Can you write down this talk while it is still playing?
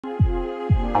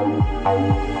Hi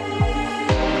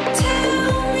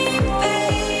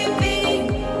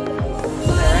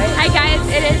guys,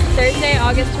 it is Thursday,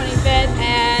 August 25th,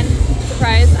 and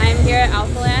surprise, I'm here at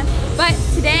Alphaland. But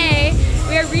today,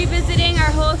 we are revisiting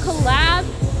our whole collab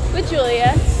with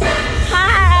Julia.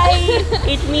 Hi!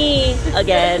 It's me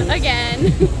again.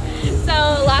 Again.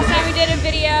 So last time we did a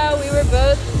video, we were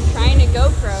both trying to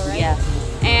GoPro, right? Yeah.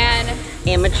 And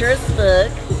amateur as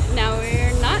fuck. Now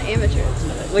we're not amateurs.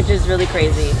 Which is really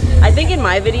crazy. I think in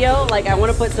my video, like I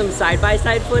want to put some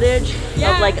side-by-side footage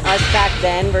of like us back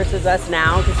then versus us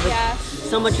now, because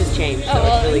so much has changed. So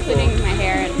well, it's really including cool. my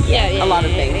hair and a lot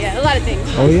of things. Yeah, a lot of things.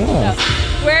 Oh yeah.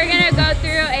 So we're gonna go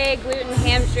through a glute and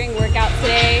hamstring workout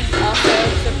today. Also,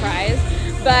 surprise.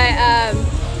 But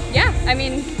yeah, I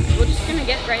mean, we're just gonna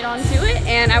get right on to it,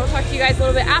 and I will talk to you guys a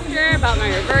little bit after about my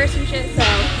reverse and shit. So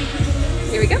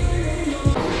here we go.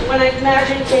 When I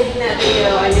imagined taking that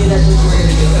video, I knew that's what you were going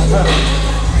to do.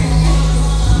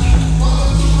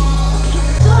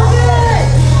 So good!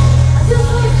 I feel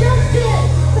so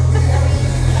adjusted!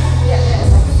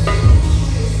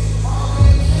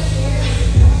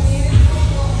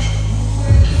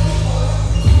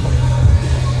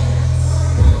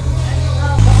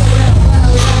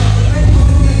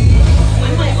 I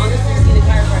might honestly see the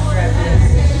chiropractor after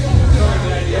this.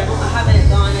 I haven't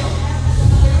gone.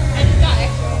 I just got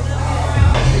x-rays.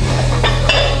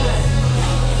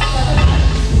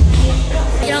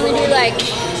 You can only do like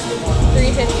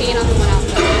 315 on the one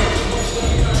outside.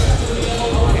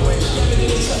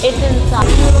 It's inside.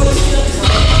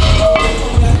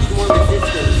 More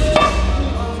resistance.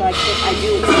 So I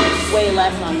do way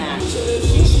less on that.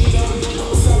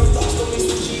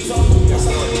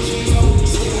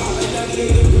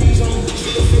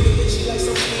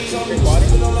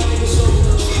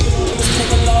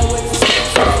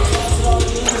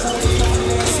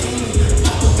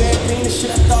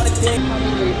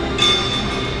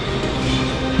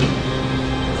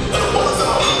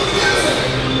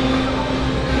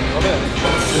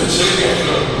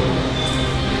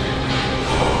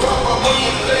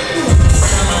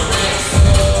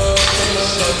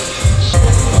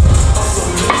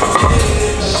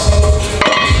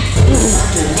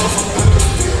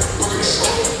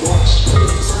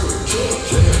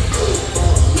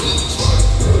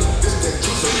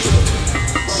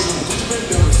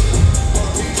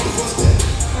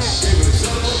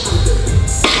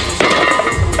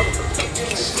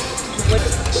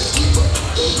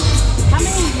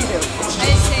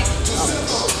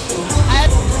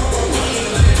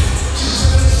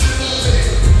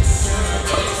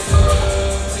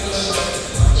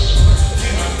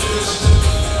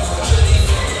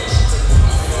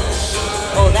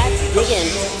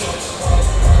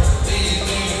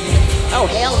 Oh,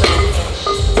 hell no.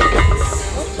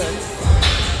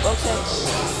 Okay.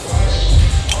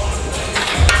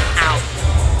 Ow.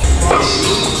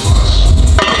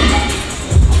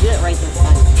 Do it right this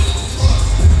time.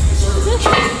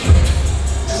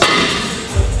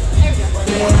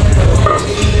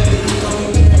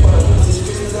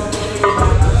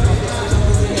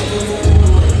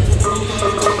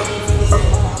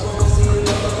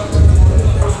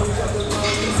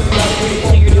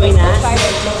 So you're doing that?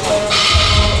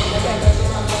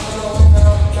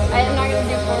 I'm not gonna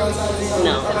do 4 weeks.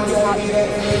 No.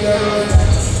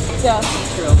 So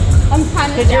True. I'm kind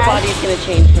of Because your body's going to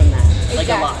change from that. Like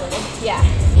a lot. Yeah.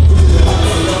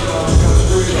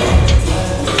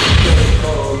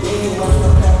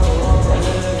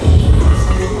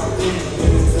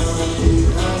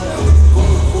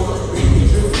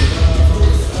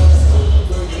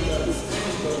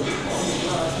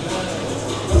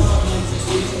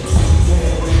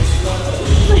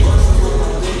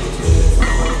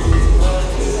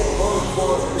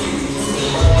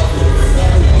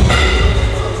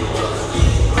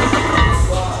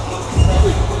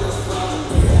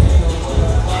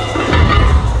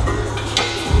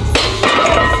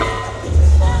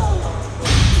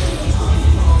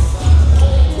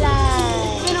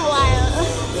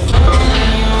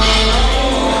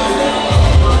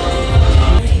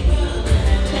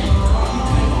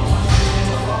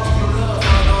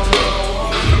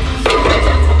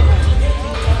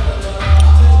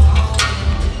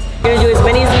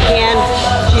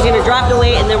 Drop the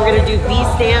weight, and then we're going to do V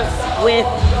stance with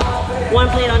one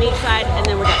plate on each side, and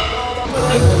then we're done.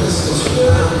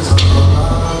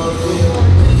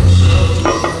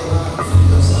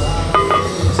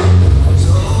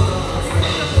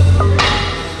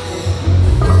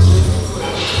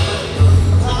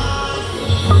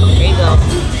 There you go.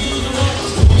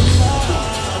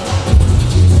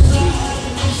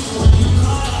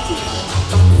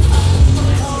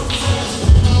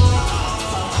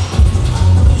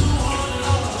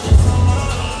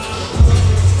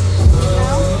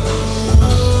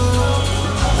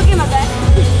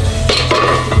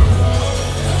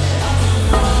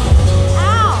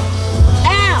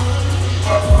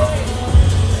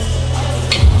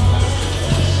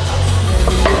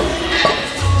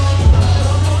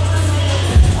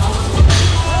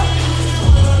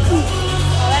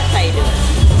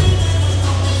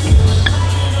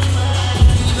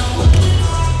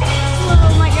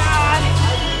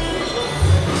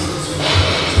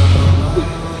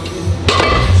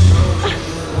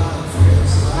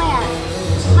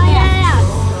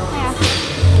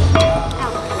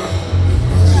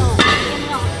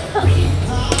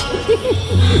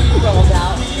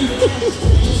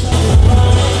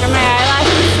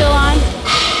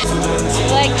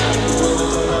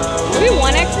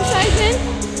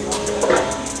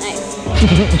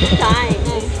 Time.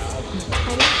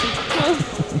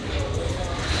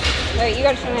 Wait, you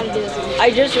gotta show me how to do this one. I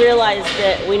just realized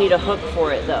that we need a hook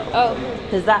for it though. Oh.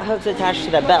 Because that hook's attached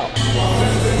to the belt.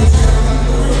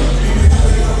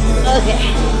 Okay.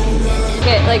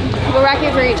 Okay, like, we'll rack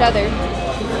it for each other.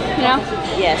 You know?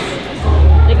 Yes.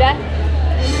 Like that?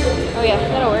 Oh yeah,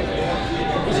 that'll work.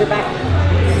 Is your back?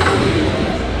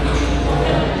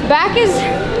 Back is...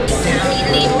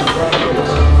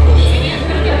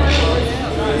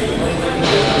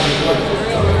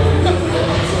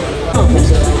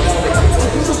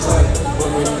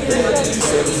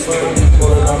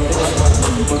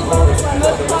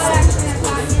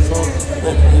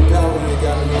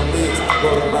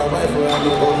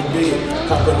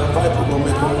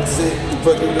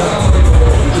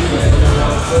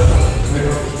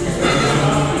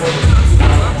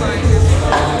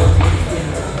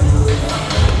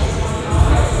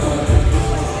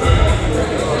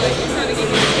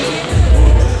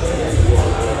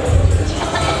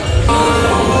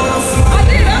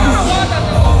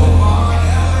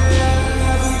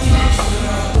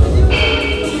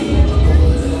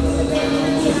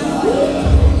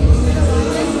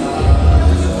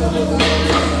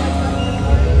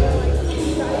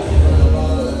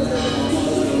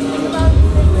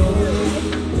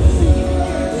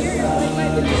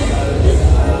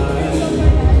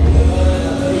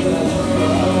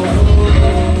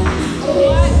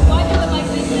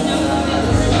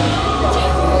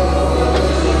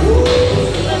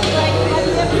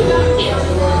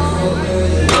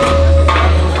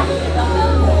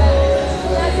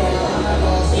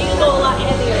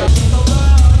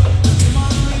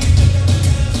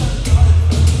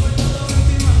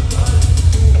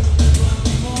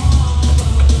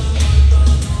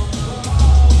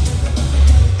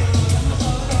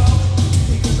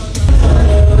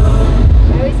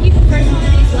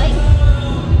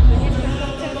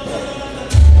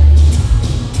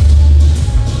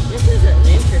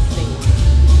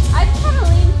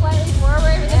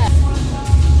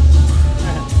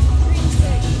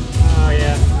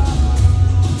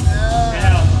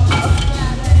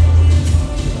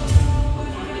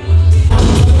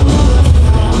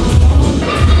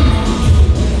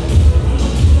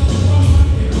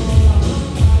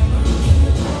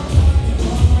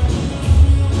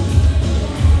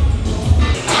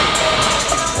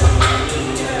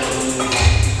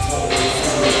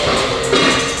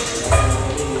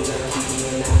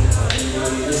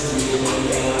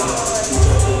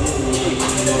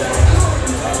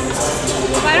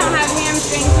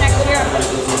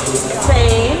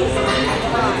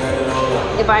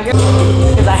 If I hear,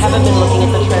 because I haven't been looking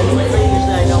at the trends lately,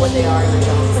 usually I know what they are and I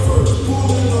don't.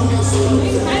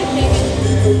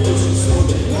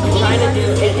 I'm trying to do,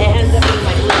 it ends up being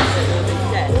my glutes that move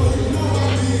instead.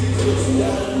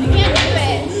 I can't do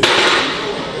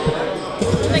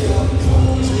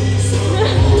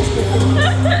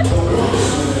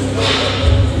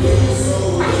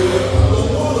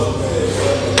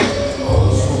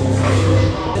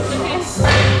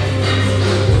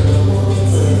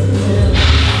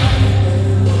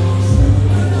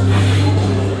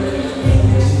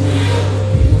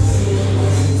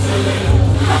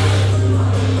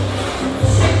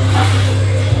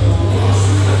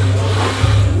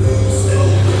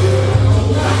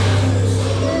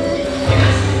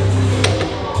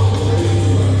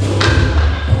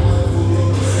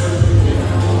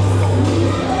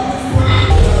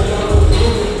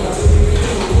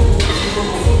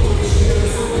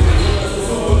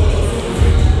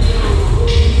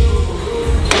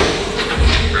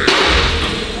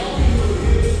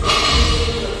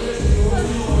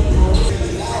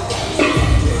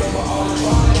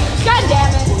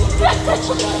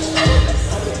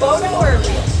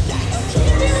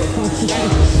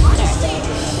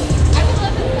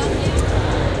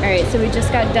Alright, so we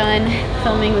just got done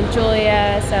filming with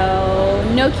Julia, so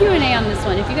no Q&A on this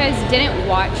one. If you guys didn't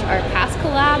watch our past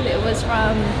collab, it was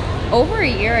from over a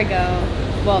year ago.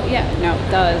 Well, yeah, no,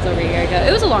 that was over a year ago.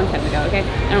 It was a long time ago, okay?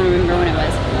 I don't remember when it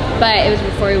was. But it was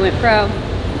before we went pro.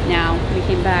 Now we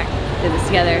came back, did this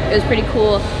together. It was pretty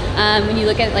cool. When you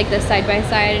look at like the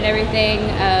side-by-side and everything,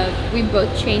 we've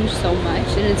both changed so much,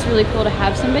 and it's really cool to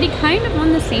have somebody kind of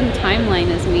on the same timeline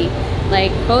as me.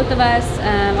 Like both of us,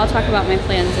 I'll talk about my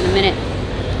plans in a minute,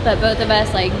 but both of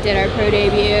us like did our pro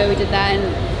debut, we did that,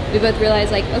 and we both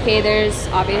realized like, okay, there's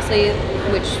obviously,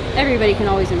 which everybody can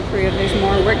always improve, there's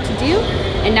more work to do,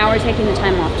 and now we're taking the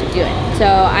time off to do it. So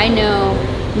I know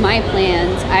my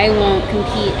plans, I won't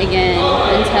compete again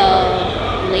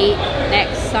until late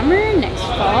next summer, next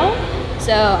fall.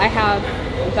 So I have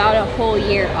about a whole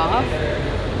year off.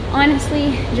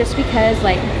 honestly, just because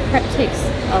like prep takes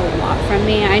a lot from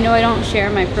me. I know I don't share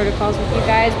my protocols with you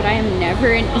guys, but I am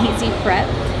never an easy prep.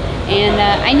 And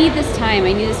I need this time.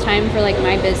 I need this time for like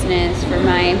my business, for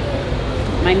my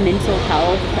mental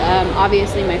health,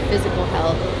 obviously my physical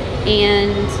health.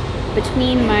 And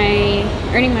between my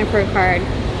earning my pro card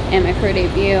and my pro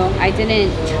debut, I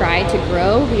didn't try to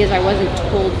grow because I wasn't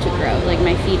told to grow. Like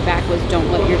my feedback was,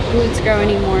 don't let your glutes grow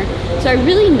anymore. So I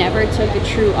really never took a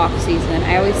true off season.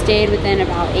 I always stayed within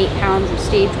about 8 pounds of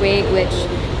stage weight, which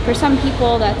for some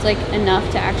people that's like enough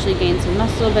to actually gain some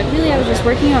muscle, but really I was just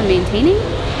working on maintaining.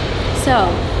 So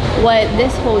what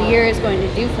this whole year is going to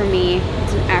do for me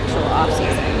is an actual off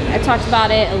season. I talked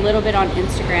about it a little bit on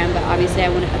Instagram, but obviously I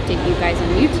want to update you guys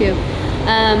on YouTube.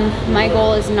 My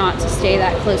goal is not to stay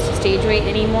that close to stage weight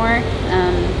anymore,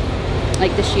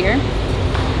 like this year.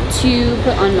 To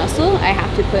put on muscle, I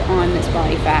have to put on this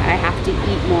body fat. I have to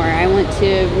eat more. I want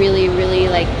to really, really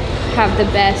like have the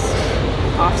best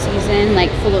off season,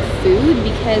 like full of food,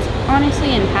 because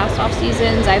honestly in past off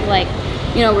seasons I've like,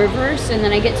 you know, reversed, and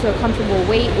then I get to a comfortable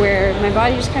weight where my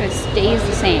body just kind of stays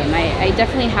the same. I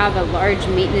definitely have a large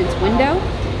maintenance window,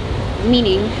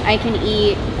 meaning I can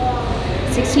eat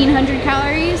 1,600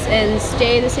 calories and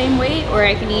stay the same weight, or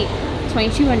I can eat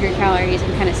 2,200 calories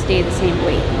and kind of stay the same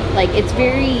weight. Like it's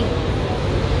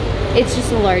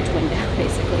just a large window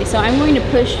basically. So I'm going to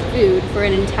push food for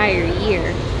an entire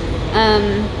year.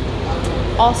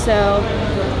 Also,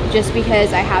 just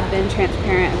because I have been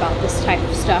transparent about this type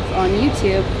of stuff on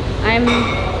YouTube, I've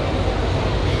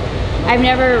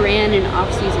never ran an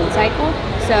off-season cycle,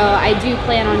 so I do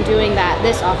plan on doing that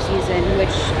this off-season,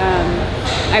 which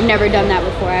I've never done that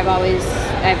before.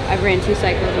 I've ran 2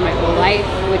 cycles in my whole life,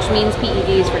 which means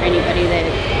PEDs for anybody that,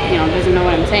 you know, doesn't know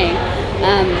what I'm saying.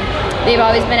 They've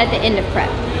always been at the end of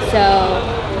prep. So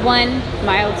 1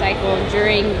 mild cycle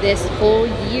during this whole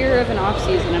year of an off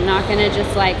season. I'm not gonna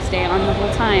just like stay on the whole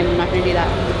time. I'm not gonna do that.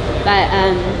 But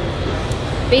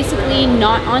basically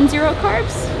not on 0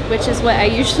 carbs, which is what I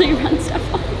usually run stuff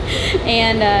on.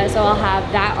 And so I'll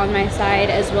have that on my side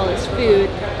as well as food,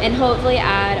 and hopefully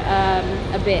add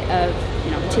a bit of,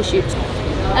 you know, tissue.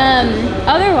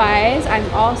 Otherwise, I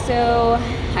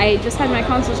just had my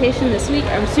consultation this week.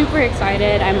 I'm super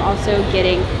excited. I'm also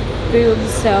getting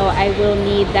boobs, so I will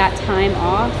need that time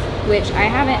off, which I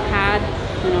haven't had,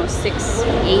 you know, 6,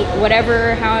 8,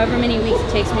 whatever, however many weeks it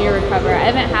takes me to recover. I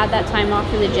haven't had that time off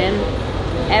for the gym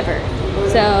ever.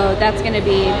 So that's going to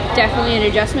be definitely an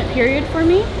adjustment period for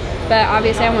me, but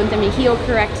obviously I want them to heal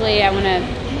correctly. I want to,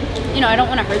 you know, I don't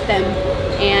want to hurt them,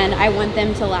 and I want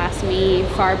them to last me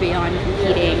far beyond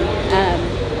competing.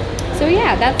 So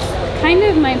yeah, that's kind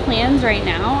of my plans right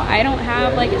now. I don't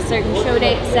have like a certain show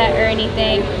date set or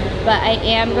anything, but I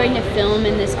am going to film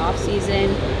in this off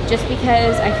season just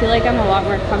because I feel like I'm a lot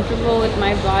more comfortable with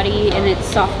my body in its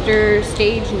softer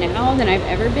stage now than I've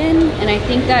ever been, and I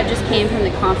think that just came from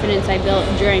the confidence I built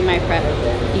during my prep,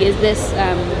 because this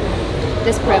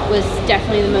prep was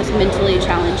definitely the most mentally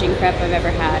challenging prep I've ever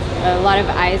had. A lot of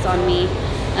eyes on me,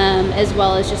 as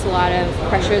well as just a lot of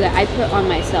pressure that I put on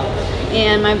myself,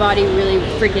 and my body really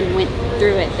freaking went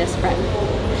through it this prep.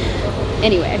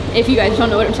 Anyway, if you guys don't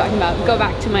know what I'm talking about, go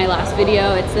back to my last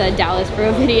video. It's the Dallas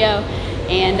Pro video,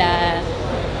 and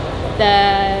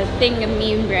the thing of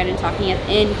me and Brandon talking at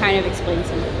the end kind of explains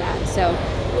some of that. So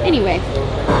anyway,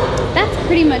 that's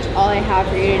pretty much all I have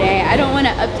for you today. I don't want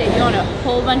to update you on a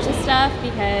whole bunch of stuff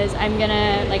because I'm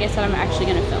gonna, like I said, I'm actually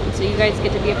gonna film, so you guys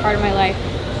get to be a part of my life.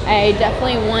 I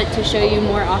definitely want to show you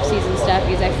more off-season stuff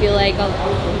because I feel like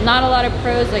not a lot of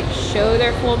pros like show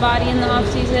their full body in the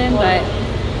off-season, but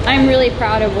I'm really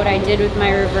proud of what I did with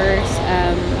my reverse.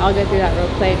 I'll go through that real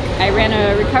quick. I ran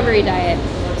a recovery diet.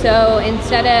 So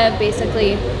instead of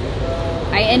basically,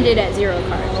 I ended at 0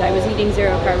 carbs. I was eating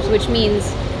 0 carbs, which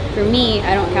means for me,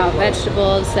 I don't count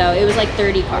vegetables, so it was like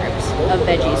 30 carbs of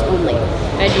veggies only.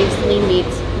 Veggies, lean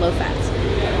meats, low fats.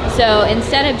 So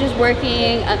instead of just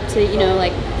working up to, you know,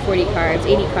 like 40 carbs,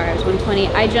 80 carbs, 120,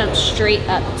 I jumped straight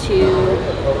up to,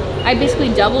 I basically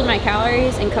doubled my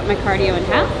calories and cut my cardio in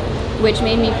half, which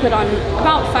made me put on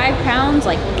about 5 pounds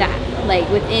like that, like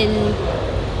within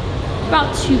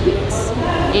about 2 weeks.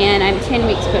 And I'm 10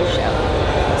 weeks post-show.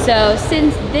 So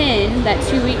since then, that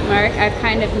 2-week mark, I've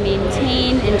kind of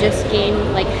maintained and just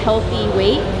gained like healthy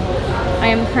weight. I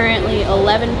am currently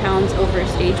 11 pounds over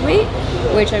stage weight,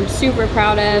 which I'm super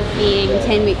proud of, being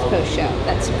 10 weeks post-show.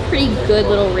 That's a pretty good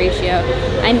little ratio.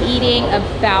 I'm eating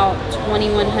about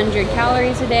 2,100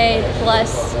 calories a day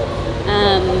plus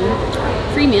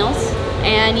free meals,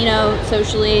 and, you know,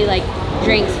 socially, like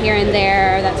drinks here and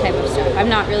there, that type of stuff. I'm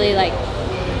not really like,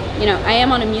 you know, I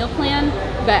am on a meal plan,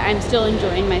 but I'm still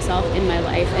enjoying myself in my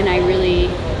life, and I really,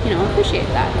 you know, appreciate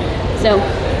that. So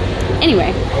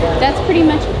anyway, that's pretty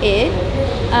much it.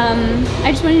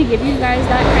 I just wanted to give you guys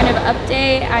that kind of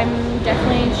update. I'm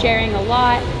definitely sharing a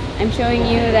lot. I'm showing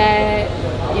you that,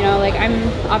 you know, like, I'm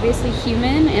obviously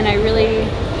human, and I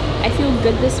feel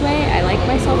good this way. I like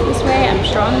myself this way. I'm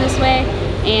strong this way,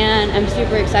 and I'm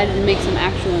super excited to make some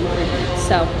actual improvements.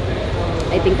 So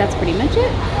I think that's pretty much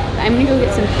it. I'm gonna go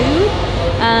get some food.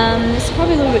 This is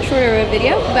probably a little bit shorter of a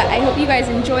video, but I hope you guys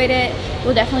enjoyed it.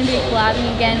 We'll definitely be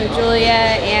collabing again with Julia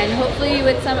and hopefully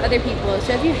with some other people.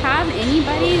 So if you have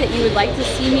anybody that you would like to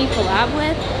see me collab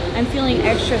with, I'm feeling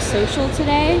extra social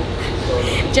today.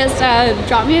 Just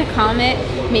drop me a comment,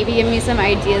 maybe give me some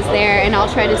ideas there, and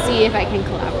I'll try to see if I can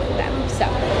collab with them. So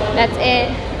that's it.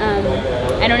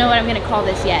 I don't know what I'm gonna call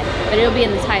this yet, but it'll be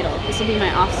in the title. This will be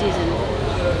my off-season,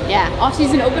 yeah,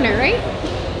 off-season opener, right?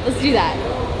 Let's do that.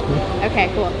 Okay,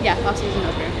 cool. Yeah, off-season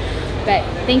opener. But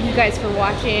thank you guys for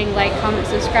watching. Like, comment,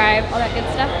 subscribe, all that good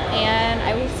stuff, and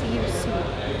I will see you